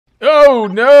No,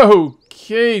 no.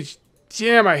 Cage.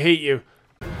 Damn, I hate you.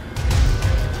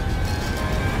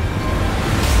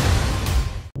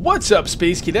 What's up,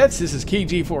 Space Cadets? This is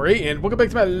KG48, and welcome back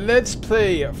to my Let's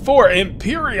Play for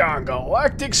Empyrion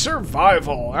Galactic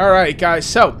Survival. Alright, guys,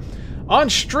 so, on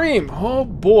stream, oh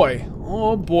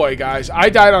boy, guys, I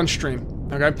died on stream,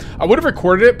 okay? I would have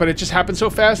recorded it, but it just happened so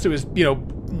fast, it was, you know,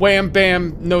 wham,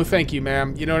 bam, no thank you,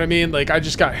 ma'am, you know what I mean? Like, I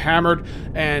just got hammered,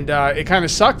 and it kind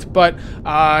of sucked, but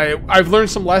I've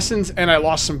learned some lessons, and I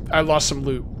lost some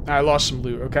loot.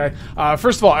 Okay?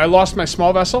 First of all, I lost my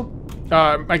small vessel.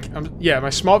 My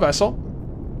small vessel.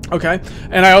 Okay,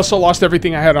 and I also lost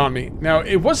everything I had on me. Now,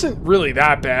 it wasn't really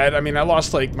that bad. I mean, I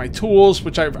lost, like, my tools,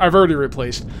 which I've already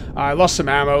replaced. I lost some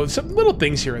ammo, some little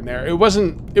things here and there. It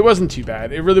wasn't too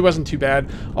bad. It really wasn't too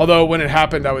bad. Although, when it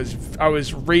happened, I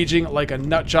was raging like a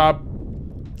nut job.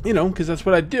 You know, because that's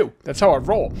what I do. That's how I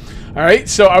roll. All right,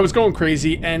 so I was going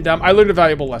crazy, and I learned a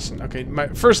valuable lesson. Okay, my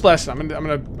first lesson. I'm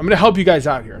gonna help you guys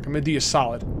out here. I'm gonna do you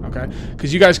solid. Okay,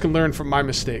 because you guys can learn from my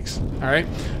mistakes. All right.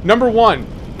 Number one,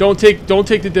 don't take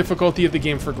the difficulty of the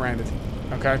game for granted.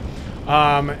 Okay.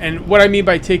 And what I mean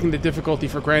by taking the difficulty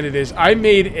for granted is I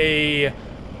made a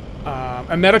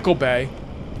medical bay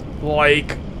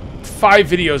like 5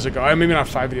 videos ago. Maybe not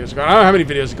 5 videos ago. I don't know how many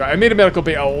videos ago. I made a medical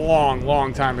bay a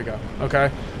long time ago. Okay.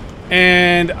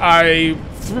 And I,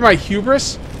 through my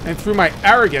hubris and through my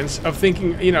arrogance of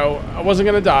thinking, you know, I wasn't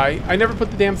going to die, I never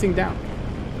put the damn thing down.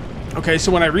 Okay,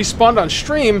 so when I respawned on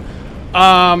stream,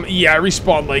 yeah, I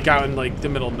respawned, like, out in, like, the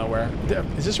middle of nowhere.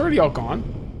 Is this already all gone?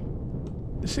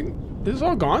 This is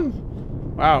all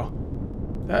gone? Wow.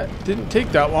 That didn't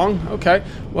take that long. Okay.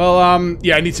 Well,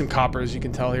 yeah, I need some copper, as you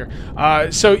can tell here.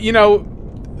 So, you know,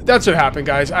 that's what happened,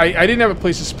 guys. I didn't have a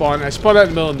place to spawn. I spawned out in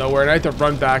the middle of nowhere, and I had to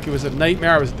run back. It was a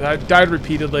nightmare. I died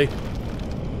repeatedly.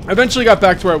 I eventually got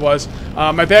back to where I was.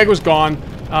 My bag was gone,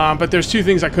 but there's 2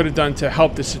 things I could have done to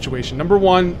help this situation. Number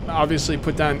one, obviously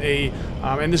put down a,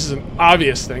 and this is an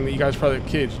obvious thing that you guys probably,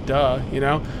 kids, duh, you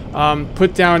know,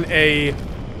 put down a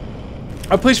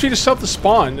place for yourself to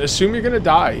spawn. Assume you're gonna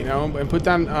die, you know, and put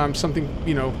down something,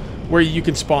 you know, where you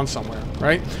can spawn somewhere,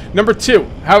 right? Number 2,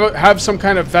 have some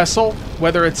kind of vessel,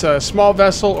 whether it's a small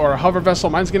vessel or a hover vessel.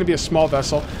 Mine's gonna be a small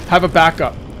vessel. Have a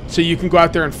backup so you can go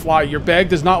out there and fly. Your bag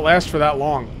does not last for that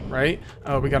long, right?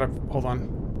 Oh, we gotta hold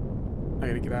on. I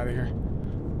gotta get out of here.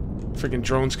 Freaking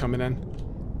drones coming in.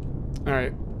 All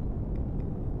right,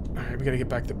 we gotta get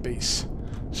back to base.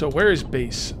 So where is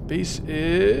base? Base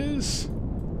is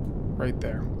right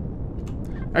there.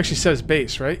 Actually says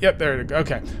base, right? Yep, there it goes.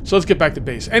 Okay, so let's get back to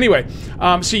base. Anyway,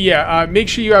 so yeah, make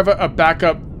sure you have a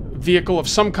backup vehicle of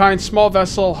some kind, small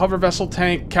vessel, hover vessel,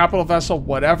 tank, capital vessel,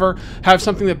 whatever. Have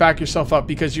something to back yourself up,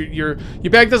 because your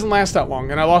bag doesn't last that long.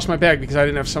 And I lost my bag because I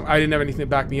didn't have anything to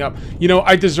back me up. You know,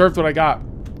 I deserved what I got.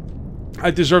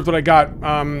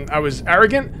 I was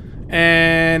arrogant,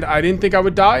 and I didn't think I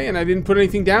would die, and I didn't put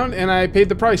anything down, and I paid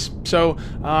the price. So,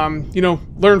 you know,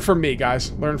 learn from me,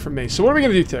 guys. Learn from me. So what are we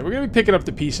going to do today? We're going to be picking up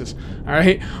the pieces, all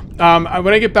right?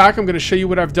 When I get back, I'm going to show you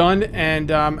what I've done,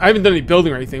 and I haven't done any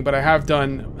building or anything, but I've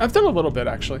done a little bit,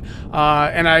 actually.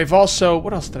 And I've also,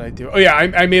 what else did I do? Oh, yeah,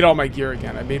 I made all my gear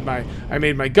again. I made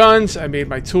my guns, I made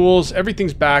my tools.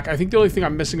 Everything's back. I think the only thing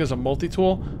I'm missing is a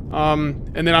multi-tool,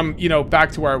 and then I'm, you know,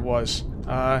 back to where I was.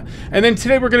 And then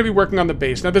today we're going to be working on the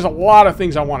base. Now, there's a lot of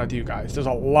things I want to do, guys. There's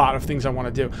a lot of things I want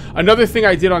to do. Another thing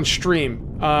I did on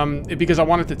stream, because I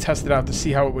wanted to test it out to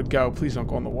see how it would go. Please don't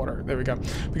go in the water. There we go.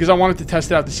 Because I wanted to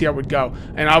test it out to see how it would go.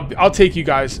 And I'll take you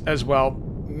guys as well.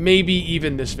 Maybe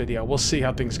even this video. We'll see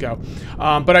how things go.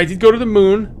 But I did go to the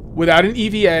moon without an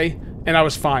EVA, and I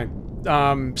was fine.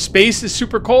 Space is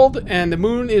super cold, and the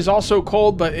moon is also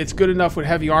cold, but it's good enough with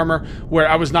heavy armor where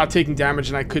I was not taking damage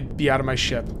and I could be out of my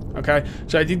ship. Okay,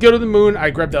 so I did go to the moon. I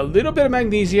grabbed a little bit of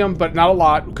magnesium, but not a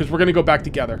lot, because we're gonna go back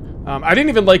together. I didn't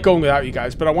even like going without you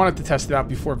guys, but I wanted to test it out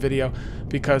before video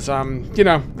because, you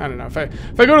know, I don't know, if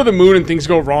I go to the moon and things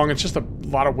go wrong, it's just a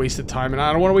lot of wasted time, and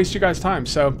I don't want to waste you guys' time.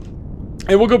 So,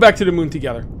 and we'll go back to the moon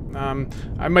together.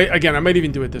 I might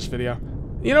even do it this video.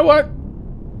 You know what?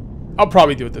 I'll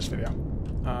probably do it this video.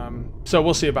 So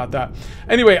we'll see about that.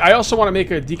 Anyway, I also want to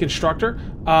make a deconstructor.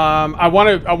 I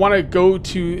want to go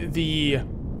to the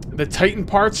Titan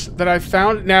parts that I've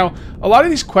found. Now, a lot of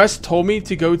these quests told me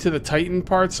to go to the Titan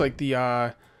parts, like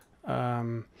the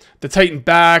Titan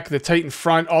back, the Titan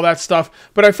front, all that stuff.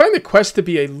 But I find the quest to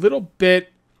be a little bit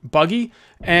buggy,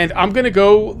 and I'm gonna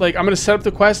go, like, I'm gonna set up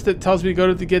the quest that tells me to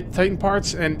go to get Titan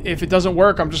parts, and if it doesn't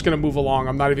work, I'm just gonna move along.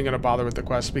 I'm not even gonna bother with the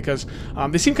quest because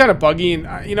they seem kind of buggy,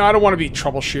 and you know, I don't want to be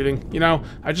troubleshooting. You know,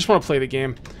 I just want to play the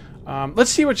game. Let's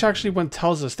see which actually one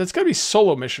tells us. That's gotta be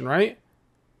solo mission, right?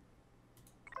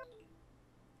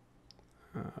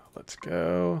 Let's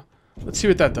go. Let's see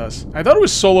what that does. I thought it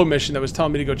was solo mission that was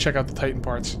telling me to go check out the Titan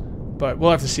parts, but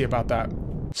we'll have to see about that.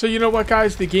 So you know what,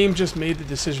 guys? The game just made the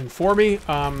decision for me.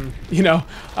 You know,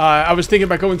 I was thinking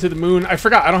about going to the moon. I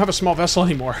forgot I don't have a small vessel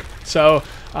anymore, so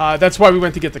that's why we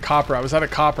went to get the copper. I was out of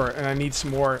copper, and I need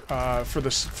some more for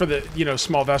the you know,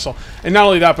 small vessel. And not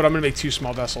only that, but I'm gonna make 2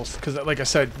 small vessels because, like I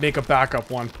said, make a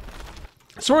backup one.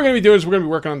 So what we're gonna be doing is we're gonna be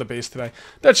working on the base today.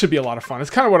 That should be a lot of fun.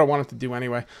 It's kind of what I wanted to do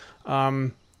anyway.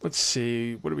 Let's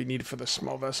see, what do we need for the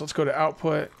small vessel? Let's go to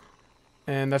output,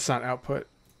 and that's not output.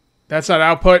 That's not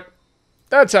output.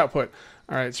 That's output.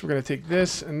 All right, so we're going to take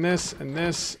this and this and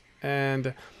this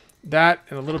and that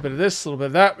and a little bit of this, a little bit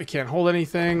of that. We can't hold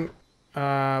anything.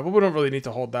 Well, we don't really need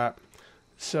to hold that.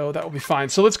 So that will be fine.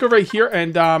 So let's go right here.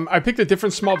 And I picked a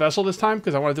different small vessel this time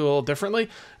because I want to do it a little differently.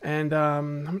 And how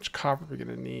much copper are we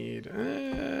going to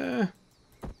need?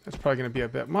 That's probably going to be a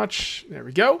bit much. There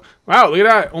we go. Wow, look at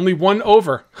that. Only 1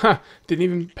 over. Huh. Didn't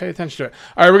even pay attention to it.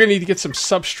 All right, we're going to need to get some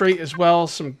substrate as well.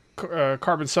 Some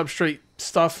carbon substrate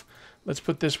stuff. Let's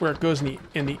put this where it goes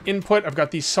in the input. I've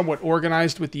got these somewhat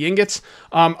organized with the ingots.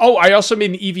 Oh, I also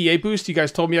made an EVA boost. You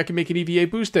guys told me I could make an EVA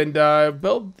boost. And,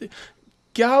 well,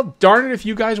 God darn it if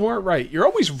you guys weren't right. You're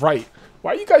always right.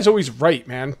 Why are you guys always right,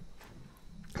 man?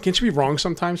 Can't you be wrong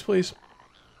sometimes, please?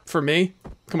 For me?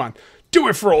 Come on. Do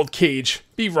it for old Cage.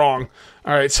 Be wrong.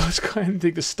 All right, so let's go ahead and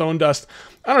take the stone dust.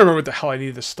 I don't remember what the hell I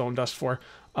needed the stone dust for.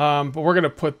 But we're going to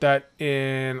put that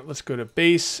in. Let's go to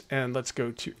base, and let's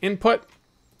go to input.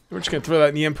 We're just going to throw that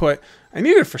in the input. I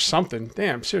need it for something.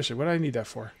 Damn, seriously, what do I need that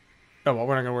for? Oh, well,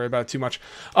 we're not going to worry about it too much.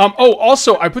 Oh,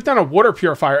 also, I put down a water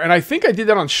purifier, and I think I did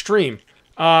that on stream.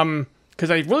 Because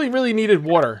I really, really needed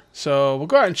water. So we'll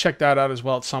go ahead and check that out as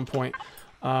well at some point.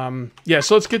 Yeah,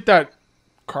 so let's get that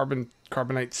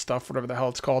carbonite stuff, whatever the hell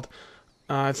it's called.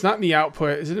 It's not in the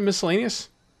output. Is it a miscellaneous?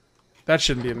 That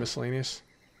shouldn't be a miscellaneous.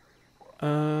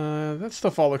 That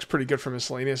stuff all looks pretty good for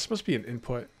miscellaneous. It's supposed to be an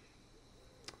input.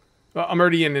 Well, I'm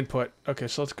already in input. Okay,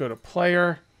 so let's go to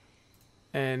player.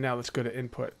 And now let's go to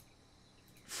input.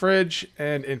 Fridge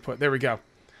and input. There we go.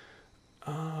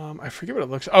 I forget what it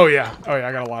looks. Oh, yeah. Oh, yeah,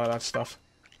 I got a lot of that stuff.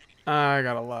 I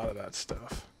got a lot of that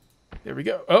stuff. There we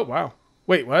go. Oh, wow.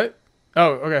 Wait, what?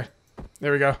 Oh, okay.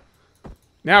 There we go.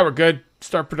 Now we're good.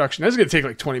 Start production. This is going to take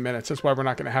like 20 minutes. That's why we're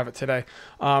not going to have it today.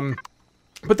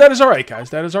 But that is all right, guys.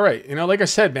 That is all right. You know, like I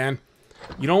said, man,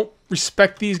 you don't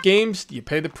respect these games, you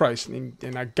pay the price. And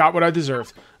I got what I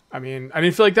deserved. I mean, I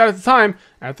didn't feel like that at the time.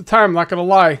 At the time, I'm not going to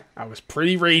lie, I was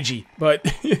pretty ragey. But,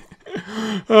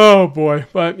 oh boy.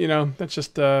 But, you know, that's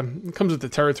just, it comes with the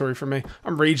territory for me.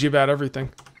 I'm ragey about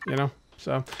everything, you know.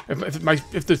 So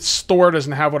if the store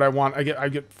doesn't have what I want,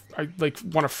 I like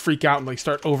want to freak out and like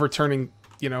start overturning,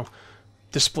 you know,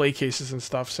 display cases and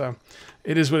stuff. So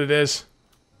it is what it is.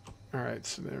 All right,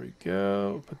 so there we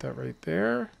go. Put that right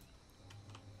there.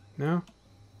 No?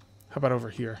 How about over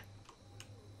here?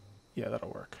 Yeah,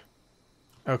 that'll work.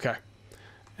 Okay.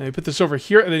 And you put this over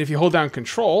here, and then if you hold down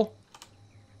Control,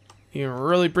 you can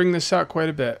really bring this out quite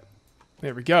a bit.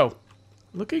 There we go.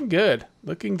 Looking good.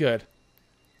 Looking good.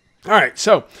 All right,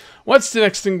 so what's the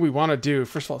next thing we want to do?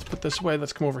 First of all, let's put this away.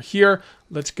 Let's come over here.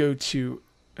 Let's go to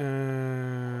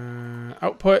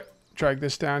output. Drag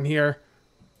this down here.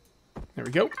 There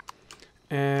we go.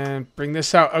 And bring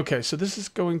this out. Okay, so this is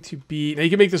going to be... Now, you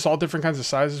can make this all different kinds of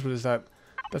sizes. What is that?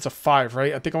 That's a 5,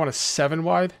 right? I think I want a 7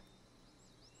 wide.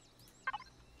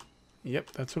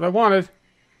 Yep, that's what I wanted.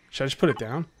 Should I just put it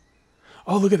down?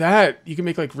 Oh, look at that. You can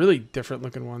make, like, really different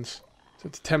looking ones. So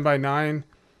it's a 10 by 9.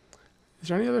 Is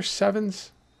there any other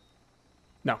 7s?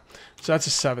 No. So that's a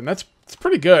 7. That's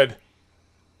pretty good.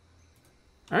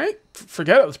 All right.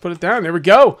 Forget it. Let's put it down. There we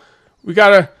go. We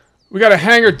got a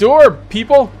hangar door,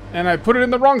 people, and I put it in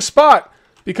the wrong spot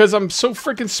because I'm so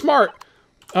freaking smart.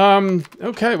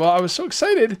 Okay, well, I was so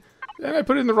excited, and I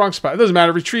put it in the wrong spot. It doesn't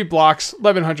matter. Retrieve blocks,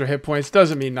 1,100 hit points.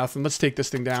 Doesn't mean nothing. Let's take this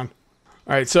thing down.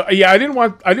 All right, so yeah, I didn't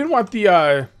want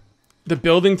the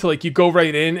building to like you go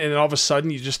right in, and then all of a sudden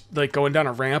you just like going down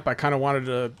a ramp. I kind of wanted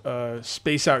to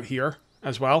space out here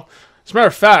as well. As a matter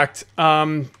of fact,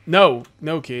 no,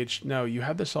 Cage, no, you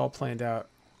had this all planned out.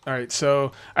 All right,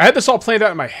 so I had this all planned out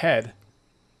in my head.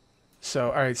 So,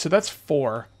 all right, so that's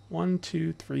 4. 1,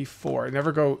 2, 3, 4.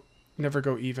 Never go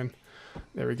even.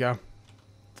 There we go.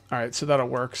 All right, so that'll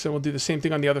work. So we'll do the same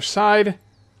thing on the other side.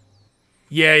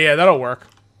 Yeah, that'll work.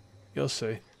 You'll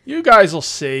see. You guys will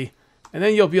see. And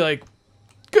then you'll be like,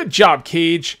 good job,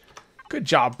 Cage. Good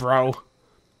job, bro.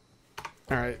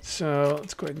 All right, so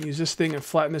let's go ahead and use this thing and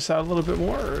flatten this out a little bit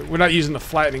more. We're not using the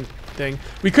flattening thing.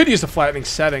 We could use the flattening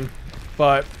setting,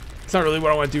 but it's not really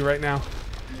what I want to do right now.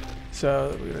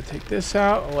 So we're going to take this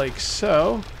out like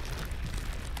so.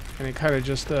 And it kind of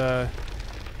just, yeah,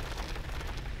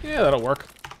 that'll work.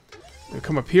 We'll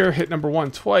come up here, hit number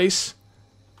 1 twice.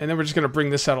 And then we're just going to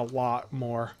bring this out a lot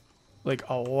more. Like,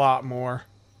 a lot more.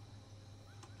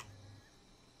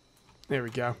 There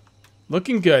we go.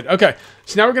 Looking good. Okay,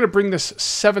 so now we're going to bring this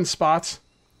 7 spots.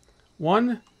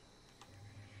 1.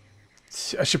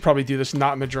 I should probably do this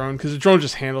not in the drone, because the drone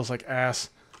just handles like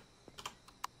ass.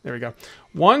 There we go.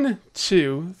 1,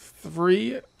 2,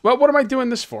 3. Well, what am I doing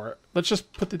this for? Let's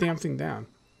just put the damn thing down.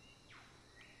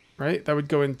 Right? That would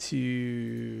go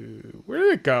into... Where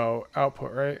did it go?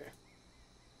 Output, right?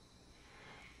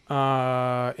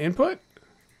 Input?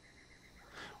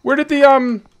 Where did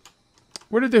the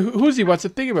who's what's the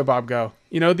thingamabob go?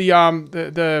 You know,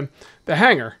 the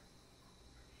hanger.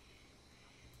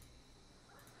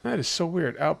 That is so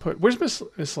weird. Output. Where's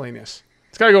miscellaneous?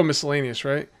 It's got to go miscellaneous,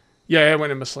 right? Yeah, it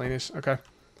went in miscellaneous. Okay.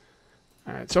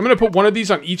 All right. So I'm going to put one of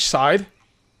these on each side.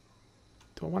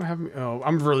 Do I want to have... Oh,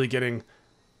 I'm really getting...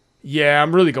 Yeah,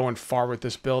 I'm really going far with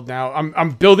this build now.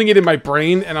 I'm building it in my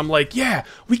brain, and I'm like, yeah,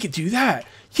 we could do that.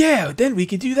 Yeah, then we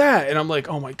could do that. And I'm like,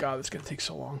 oh my god, it's going to take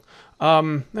so long.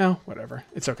 No, whatever.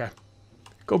 It's okay.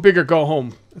 Go big or go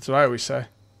home. That's what I always say.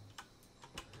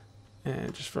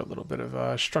 And just for a little bit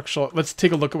of structural... Let's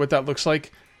take a look at what that looks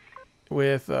like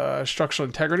with structural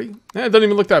integrity. It doesn't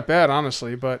even look that bad,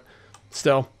 honestly, but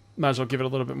still, might as well give it a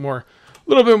little bit more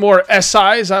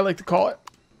SI, as I like to call it.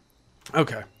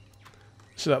 Okay.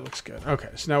 So that looks good. Okay,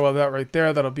 so now we'll have that right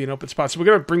there. That'll be an open spot. So we're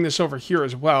going to bring this over here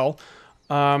as well.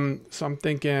 So I'm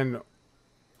thinking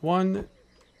 1,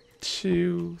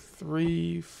 2,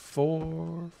 3,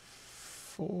 4,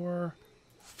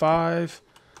 5.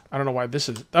 I don't know why this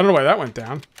is... I don't know why that went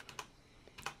down.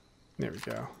 There we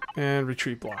go. And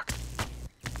retreat block.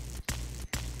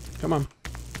 Come on.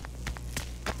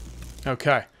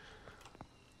 Okay.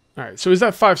 All right. So is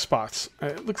that 5 spots?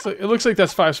 It looks like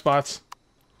that's 5 spots.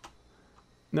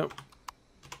 Nope.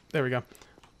 There we go.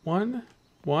 1,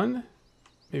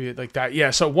 maybe like that. Yeah.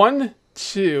 So 1,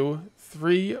 2,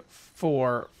 3,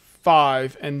 4,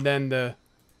 5, and then the...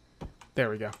 There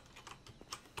we go.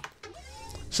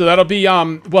 So that'll be,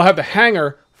 we'll have the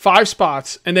hanger, 5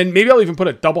 spots, and then maybe I'll even put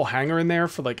a double hanger in there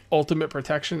for, like, ultimate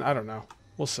protection. I don't know.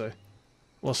 We'll see.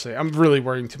 We'll see. I'm really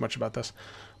worrying too much about this.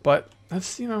 But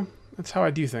that's, you know, that's how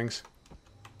I do things.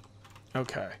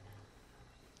 Okay.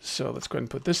 So let's go ahead and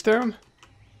put this down.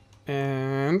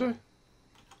 And,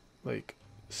 like,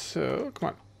 so, come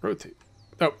on, rotate.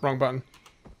 Oh, wrong button.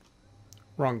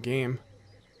 Wrong game.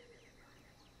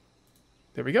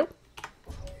 There we go.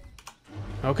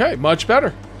 Okay, much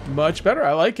better. Much better.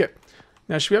 I like it.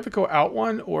 Now, should we have it go out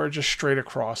 1 or just straight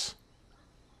across?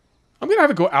 I'm going to have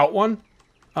it go out 1.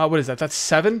 What is that? That's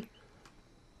 7?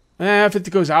 If it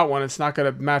goes out 1, it's not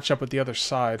going to match up with the other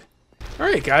side. All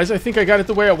right, guys. I think I got it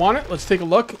the way I want it. Let's take a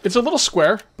look. It's a little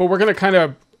square, but we're going to kind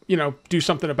of, you know, do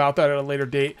something about that at a later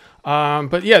date.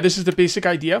 But yeah, this is the basic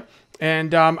idea.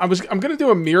 And I'm going to do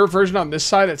a mirror version on this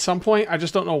side at some point. I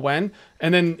just don't know when.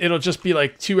 And then it'll just be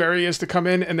like 2 areas to come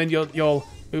in, and then you'll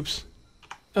oops.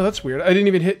 Oh, that's weird. I didn't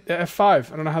even hit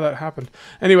F5. I don't know how that happened.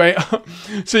 Anyway,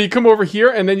 so you come over here,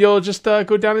 and then you'll just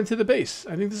go down into the base.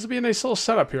 I think this will be a nice little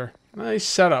setup here. Nice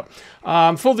setup.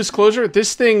 Full disclosure,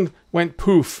 this thing went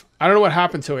poof. I don't know what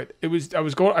happened to it.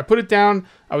 I put it down,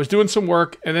 I was doing some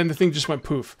work, and then the thing just went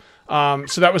poof.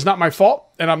 So that was not my fault,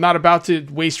 and I'm not about to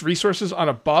waste resources on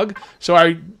a bug.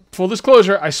 So full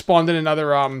disclosure, I spawned in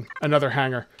another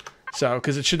hangar. So,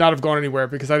 because it should not have gone anywhere,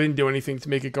 because I didn't do anything to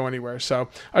make it go anywhere. So,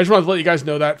 I just wanted to let you guys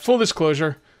know that. Full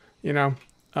disclosure, you know,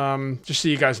 just so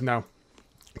you guys know.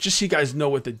 Just so you guys know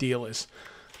what the deal is.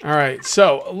 All right,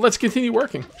 so let's continue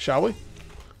working, shall we?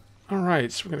 All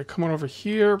right, so we're going to come on over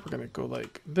here. We're going to go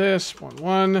like this, 1,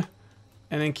 1,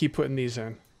 and then keep putting these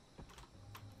in.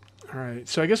 All right,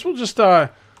 so I guess we'll just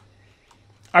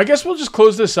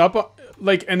close this up,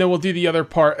 like, and then we'll do the other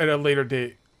part at a later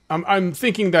date. I'm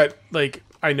thinking that, like,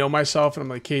 I know myself, and I'm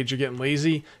like, Cage, you're getting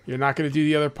lazy. You're not going to do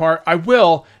the other part. I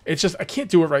will. It's just I can't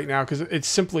do it right now because it's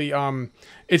simply going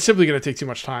to take too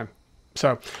much time.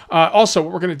 So, also,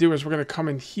 what we're going to do is we're going to come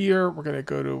in here. We're going to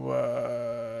go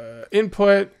to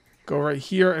input, go right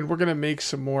here, and we're going to make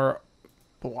some more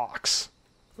blocks.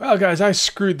 Well, guys, I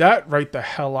screwed that right the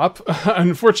hell up.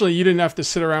 Unfortunately, you didn't have to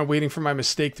sit around waiting for my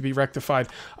mistake to be rectified.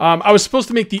 I was supposed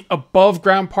to make the above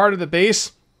ground part of the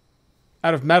base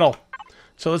out of metal.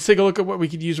 So let's take a look at what we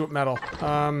could use with metal.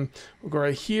 We'll go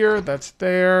right here. That's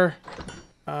there.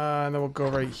 And then we'll go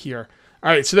right here.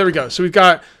 All right, so there we go. So we've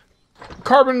got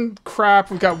carbon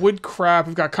crap. We've got wood crap.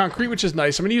 We've got concrete, which is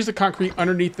nice. I'm going to use the concrete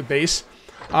underneath the base.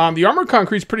 The armored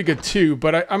concrete is pretty good too,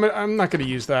 but I'm not going to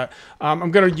use that.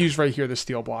 I'm going to use right here the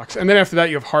steel blocks. And then after that,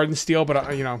 you have hardened steel,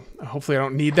 but, you know, hopefully I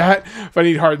don't need that. If I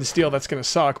need hardened steel, that's going to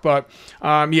suck. But,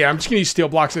 yeah, I'm just going to use steel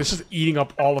blocks. And it's just eating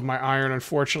up all of my iron,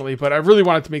 unfortunately. But I really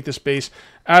wanted to make this base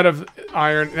out of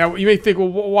iron. Now, you may think, well,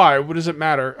 why? What does it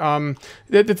matter?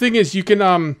 The thing is, you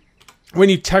can, when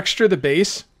you texture the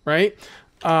base, right,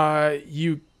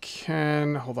 you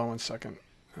can... Hold on one second.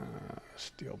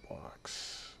 Steel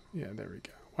blocks. Yeah, there we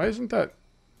go. Why isn't that...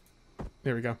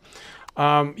 There we go.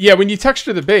 Yeah, when you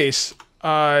texture the base,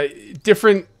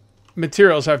 different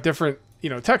materials have different, you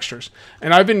know, textures.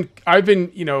 And I've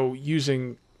been, you know,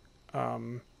 using...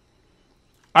 I've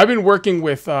been working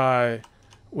with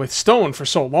stone for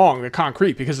so long, the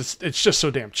concrete, because it's just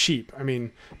so damn cheap. I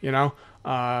mean, you know...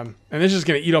 and this is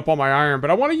going to eat up all my iron, but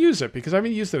I want to use it because I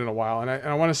haven't used it in a while, and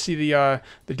I want to see the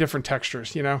different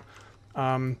textures, you know.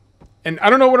 And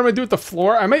I don't know what I'm going to do with the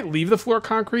floor. I might leave the floor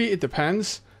concrete. It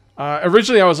depends.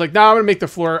 Originally, I was like, nah, I'm going to make the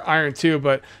floor iron too,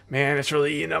 but man, it's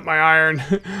really eating up my iron.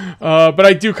 But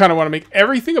I do kind of want to make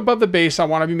everything above the base. I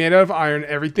want to be made out of iron.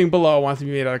 Everything below I want to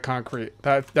be made out of concrete.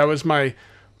 That was my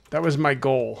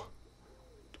goal.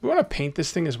 Do we want to paint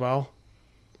this thing as well?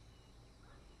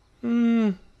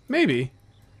 Maybe.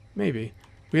 We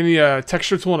need a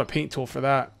texture tool and a paint tool for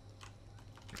that.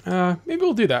 Maybe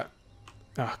we'll do that.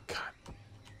 Oh, God.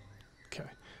 Okay.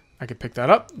 I can pick that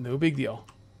up. No big deal.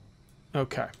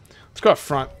 Okay. Let's go up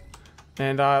front.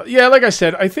 And, yeah, like I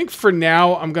said, I think for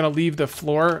now I'm going to leave the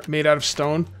floor made out of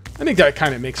stone. I think that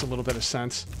kind of makes a little bit of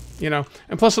sense, you know.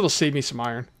 And plus it'll save me some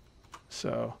iron.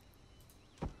 So,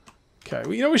 okay.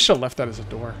 Well, you know, we should have left that as a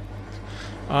door.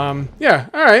 Yeah,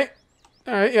 all right.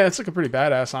 All right, yeah, it's looking pretty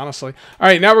badass, honestly. All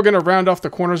right, now we're going to round off the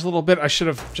corners a little bit. I should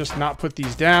have just not put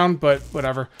these down, but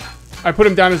whatever. I put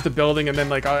them down as the building, and then,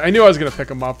 like, I knew I was going to pick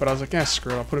them up, but I was like,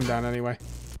 screw it, I'll put them down anyway.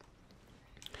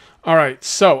 All right,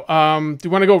 so, do you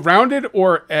want to go rounded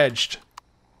or edged?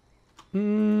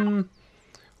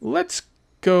 Let's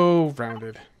go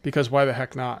rounded, because why the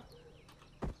heck not?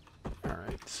 All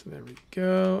right, so there we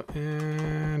go,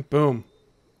 and boom.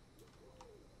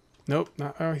 Nope,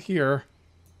 not out here.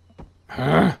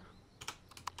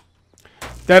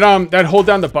 That hold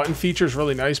down the button feature is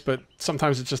really nice, but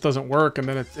sometimes it just doesn't work, and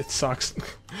then it sucks.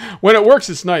 When it works,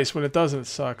 it's nice. When it doesn't, it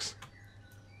sucks.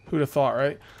 Who'd have thought,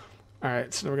 right? All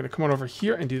right, so now we're gonna come on over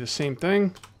here and do the same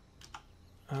thing.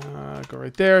 Go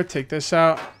right there, take this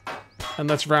out, and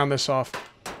let's round this off.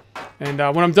 And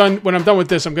when I'm done with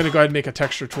this, I'm gonna go ahead and make a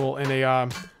texture tool and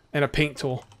a paint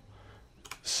tool.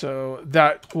 So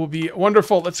that will be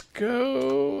wonderful. Let's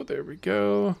go. There we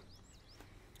go.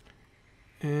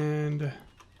 And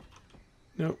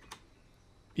nope.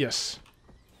 Yes.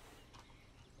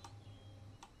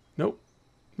 Nope.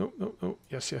 Nope.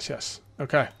 Yes.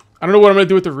 Okay. I don't know what I'm going to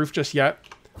do with the roof just yet.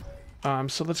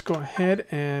 So let's go ahead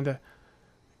and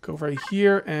go right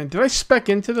here. And did I spec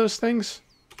into those things?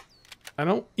 I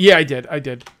don't. Yeah, I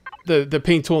did. The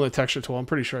paint tool and the texture tool. I'm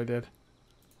pretty sure I did.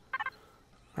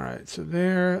 All right. So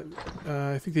there.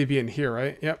 I think they'd be in here,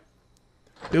 right? Yep.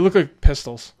 They look like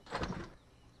pistols.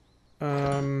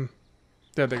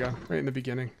 There they go, right in the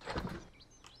beginning.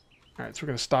 Alright, so we're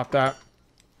going to stop that.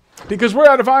 Because we're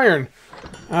out of iron!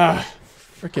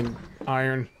 Freaking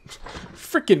iron.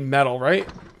 Freaking metal, right?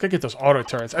 Gotta get those auto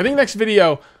turrets. I think next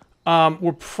video,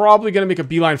 we're probably going to make a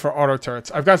beeline for auto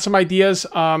turrets. I've got some ideas.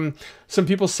 Some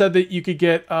people said that you could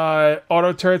get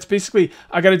auto turrets. Basically,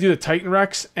 I got to do the Titan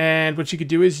Rex, and what you could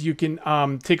do is you can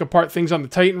take apart things on the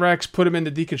Titan Rex, put them in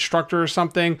the deconstructor or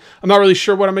something. I'm not really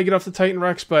sure what I'm going to get off the Titan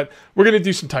Rex, but we're going to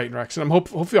do some Titan Rex, and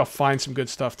hopefully I'll find some good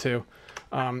stuff too.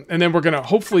 And then we're going to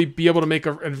hopefully be able to make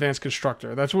an advanced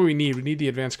constructor. That's what we need. We need the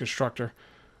advanced constructor.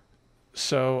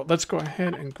 So let's go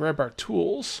ahead and grab our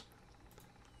tools.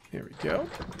 There we go.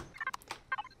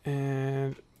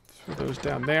 And throw those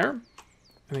down there. And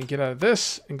then get out of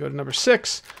this and go to number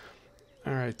 6.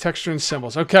 All right, texture and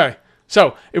symbols. Okay.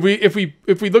 So if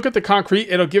we look at the concrete,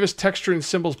 it'll give us texture and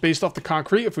symbols based off the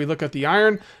concrete. If we look at the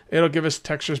iron, it'll give us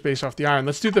textures based off the iron.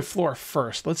 Let's do the floor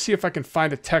first. Let's see if I can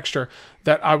find a texture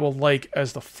that I will like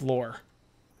as the floor.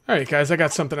 All right, guys, I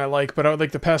got something I like, but I would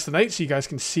like to pass the night so you guys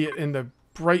can see it in the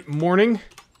bright morning.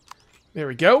 There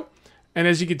we go. And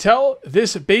as you can tell,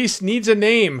 this base needs a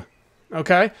name.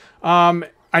 Okay.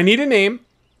 I need a name.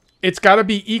 It's got to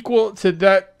be equal to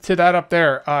that up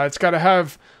there. It's got to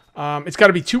have, it's got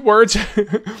to be 2 words.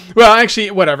 Well,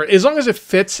 actually, whatever. As long as it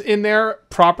fits in there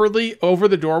properly over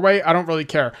the doorway, I don't really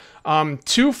care. 2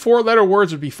 4-letter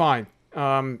words would be fine.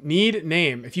 Need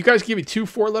name. If you guys give me 2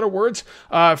 4-letter words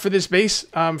for this base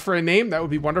for a name, that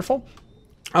would be wonderful.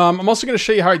 I'm also going to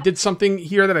show you how I did something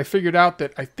here that I figured out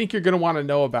that I think you're going to want to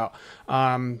know about.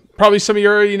 Probably some of you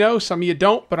already know, some of you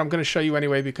don't, but I'm going to show you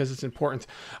anyway because it's important.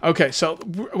 Okay, so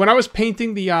when I was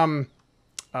painting the,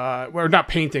 well, not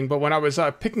painting, but when I was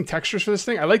picking textures for this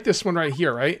thing, I like this one right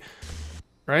here, right?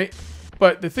 Right?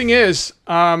 But the thing is,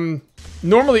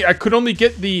 normally I could only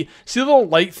get the, see the little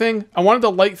light thing? I wanted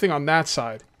the light thing on that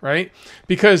side, right?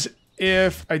 Because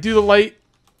if I do the light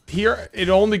here,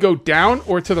 it'll only go down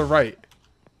or to the right.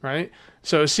 Right?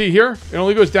 So see here, it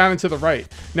only goes down and to the right.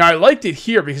 Now I liked it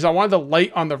here because I wanted the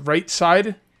light on the right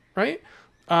side, right?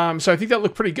 So I think that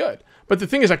looked pretty good. But the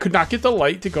thing is I could not get the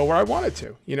light to go where I wanted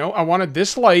to. You know, I wanted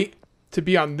this light to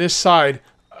be on this side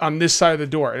of the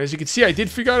door. And as you can see, I did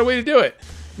figure out a way to do it.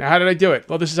 Now, how did I do it?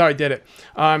 Well, this is how I did it.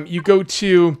 You go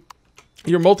to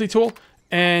your multi-tool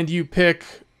and you pick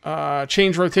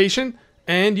change rotation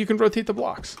and you can rotate the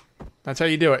blocks. That's how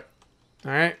you do it.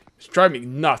 All right? It's driving me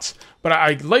nuts, but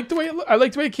I like the way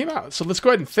it came out. So let's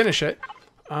go ahead and finish it.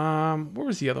 Where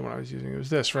was the other one I was using? It was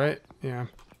this, right? Yeah.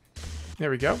 There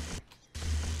we go.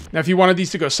 Now, if you wanted these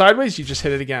to go sideways, you just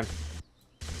hit it again.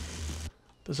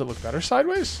 Does it look better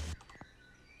sideways?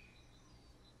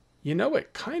 You know,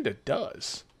 it kind of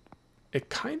does. It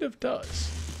kind of does.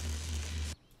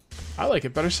 I like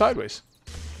it better sideways.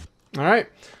 All right.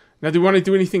 Now, do we want to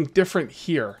do anything different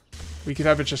here? We could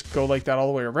have it just go like that all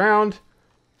the way around.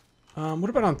 What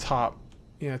about on top?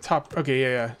 Yeah, top. Okay,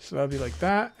 yeah. So that'll be like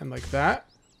that and like that.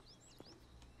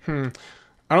 I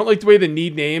don't like the way the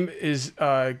need name is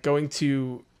going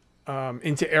to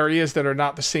into areas that are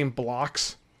not the same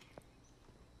blocks.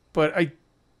 But I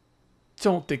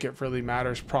don't think it really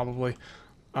matters, probably.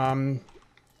 I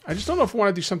just don't know if I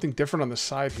want to do something different on the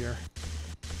side here.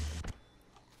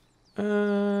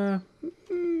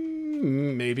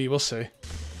 Maybe. We'll see.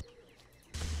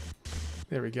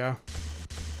 There we go.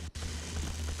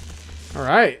 All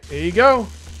right, there you go.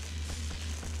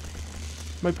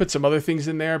 Might put some other things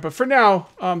in there, but for now,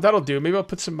 that'll do. Maybe I'll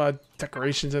put some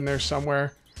decorations in there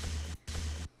somewhere.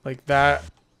 Like that.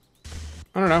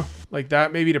 I don't know. Like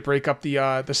that, maybe to break up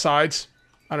the sides.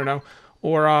 I don't know.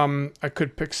 Or I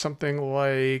could pick something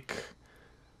like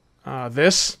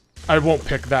this. I won't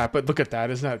pick that, but look at that.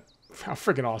 Isn't that, how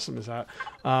freaking awesome is that?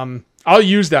 I'll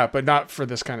use that, but not for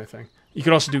this kind of thing. You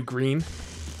could also do green.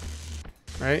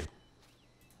 Right?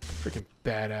 Freaking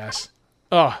badass.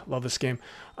 Oh, love this game.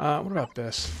 What about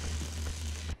this?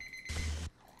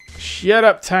 Shut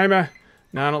up, timer.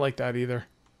 No, I don't like that either.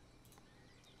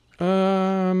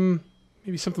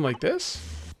 Maybe something like this?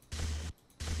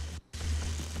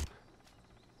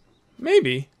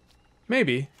 Maybe.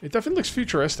 Maybe. It definitely looks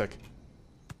futuristic.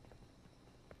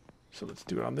 So let's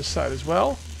do it on this side as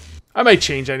well. I might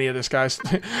change any of this, guys.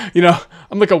 You know,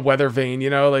 I'm like a weather vane, you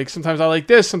know? Like, sometimes I like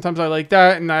this, sometimes I like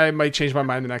that, and I might change my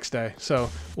mind the next day. So,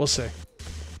 we'll see.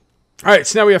 All right,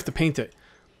 so now we have to paint it.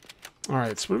 All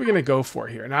right, so what are we going to go for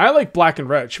here? Now, I like black and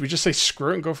red. Should we just say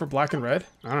screw it and go for black and red?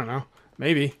 I don't know.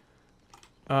 Maybe.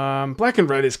 Black and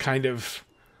red is kind of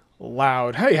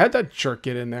loud. Hey, how'd that jerk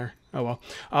get in there? Oh,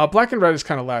 well. Black and red is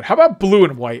kind of loud. How about blue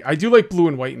and white? I do like blue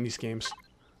and white in these games.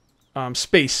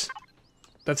 Space.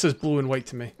 That says blue and white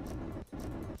to me.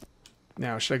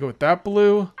 Now, should I go with that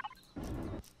blue?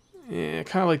 Yeah,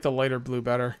 kind of like the lighter blue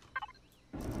better.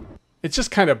 It's just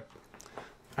kind of,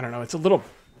 I don't know, it's a little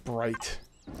bright.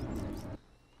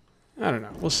 I don't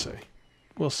know. We'll see.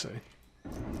 We'll see.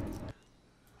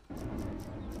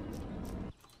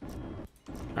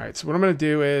 Alright, so what I'm going to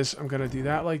do is I'm going to do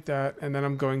that like that, and then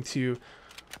I'm going to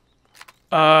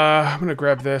I'm going to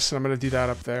grab this, and I'm going to do that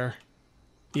up there.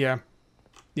 Yeah.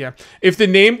 Yeah. If the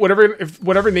name,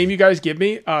 whatever name you guys give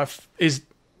me is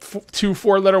 2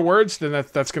 4-letter words, then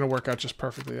that's going to work out just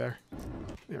perfectly there.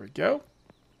 There we go.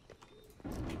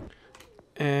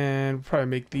 And we'll probably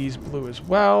make these blue as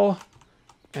well.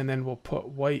 And then we'll put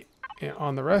white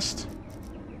on the rest.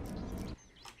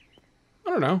 I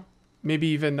don't know. Maybe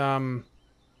even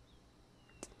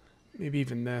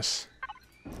this.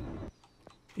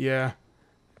 Yeah.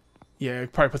 Yeah,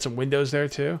 probably put some windows there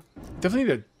too. Definitely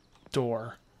need a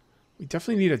door. We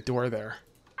definitely need a door there.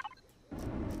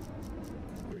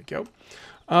 There we go.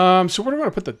 So where do I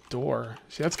want to put the door?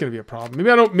 See, that's going to be a problem. Maybe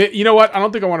I don't... You know what? I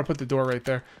don't think I want to put the door right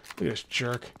there. Look at this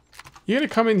jerk. You're going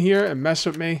to come in here and mess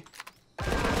with me?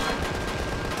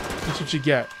 That's what you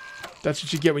get. That's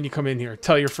what you get when you come in here.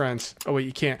 Tell your friends. Oh, wait,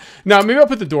 you can't. No, maybe I'll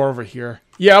put the door over here.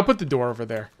 Yeah, I'll put the door over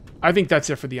there. I think that's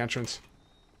it for the entrance.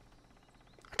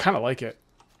 I kind of like it.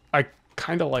 I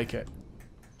kind of like it.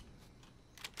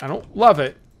 I don't love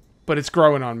it, but it's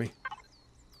growing on me.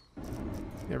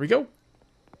 There we go.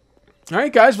 All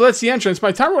right, guys. Well, that's the entrance.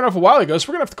 My timer went off a while ago, so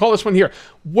we're going to have to call this one here.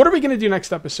 What are we going to do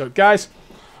next episode? Guys,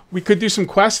 We could do some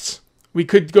quests. We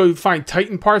could go find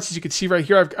Titan parts. As you can see right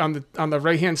here, on the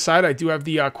right-hand side, I do have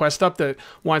the quest up that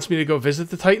wants me to go visit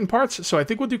the Titan parts. So I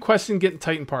think we'll do quests and get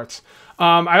Titan parts.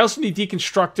 I also need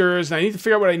deconstructors, and I need to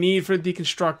figure out what I need for the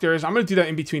deconstructors. I'm going to do that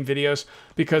in between videos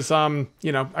because,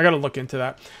 you know, I got to look into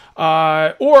that.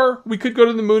 Or we could go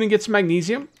to the moon and get some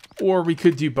magnesium. Or we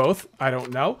could do both. I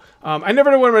don't know. I never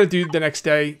know what I'm going to do the next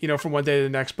day, you know, from one day to the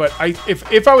next. But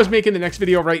if I was making the next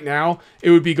video right now,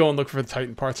 it would be go and look for the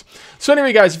Titan parts. So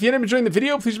anyway, guys, if you ended up enjoying the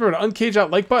video, please remember to uncage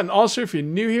that like button. Also, if you're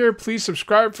new here, please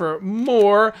subscribe for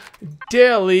more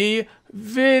daily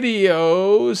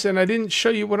videos. And I didn't show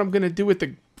you what I'm going to do with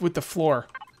the floor.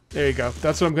 There you go.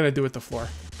 That's what I'm going to do with the floor.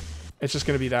 It's just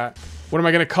going to be that. What am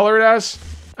I going to color it as?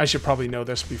 I should probably know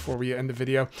this before we end the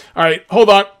video. All right, hold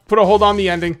on. Put a hold on the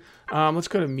ending. Let's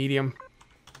go to medium.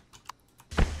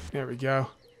 There we go.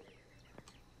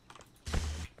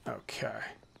 Okay.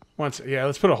 Yeah,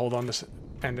 let's put a hold on this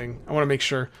ending. I want to make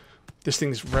sure this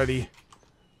thing's ready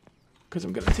because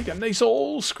I'm going to take a nice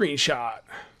old screenshot.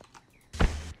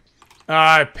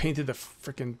 I painted the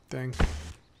freaking thing.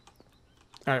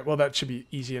 All right, well, that should be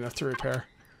easy enough to repair.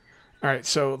 All right,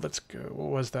 so let's go. What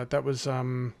was that? That was,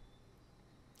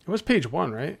 it was page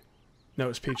 1, right? No, it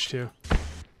was page 2.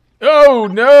 Oh,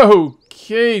 no!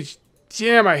 Cage.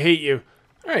 Damn, I hate you.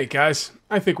 All right, guys.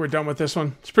 I think we're done with this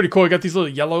one. It's pretty cool. I got these little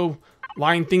yellow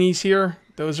line thingies here.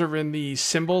 Those are in the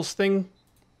symbols thing.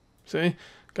 See?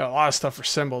 Got a lot of stuff for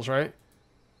symbols, right?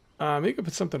 Maybe you could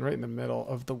put something right in the middle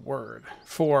of the word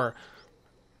for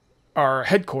our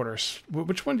headquarters.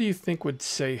 Which one do you think would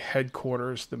say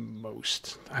headquarters the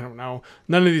most? I don't know.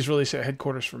 None of these really say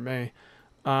headquarters for me.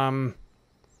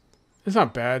 It's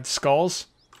not bad. Skulls.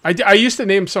 I used to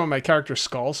name some of my characters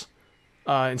Skulls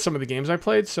in some of the games I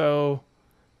played, so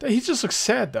he just looks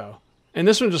sad, though. And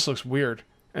this one just looks weird.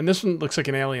 And this one looks like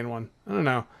an alien one. I don't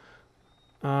know.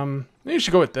 Maybe you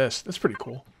should go with this. That's pretty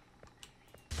cool.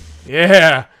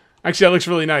 Yeah. Actually, that looks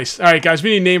really nice. All right, guys,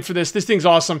 we need a name for this. This thing's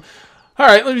awesome. All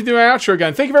right, let me do my outro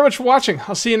again. Thank you very much for watching.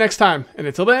 I'll see you next time. And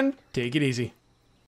until then, take it easy.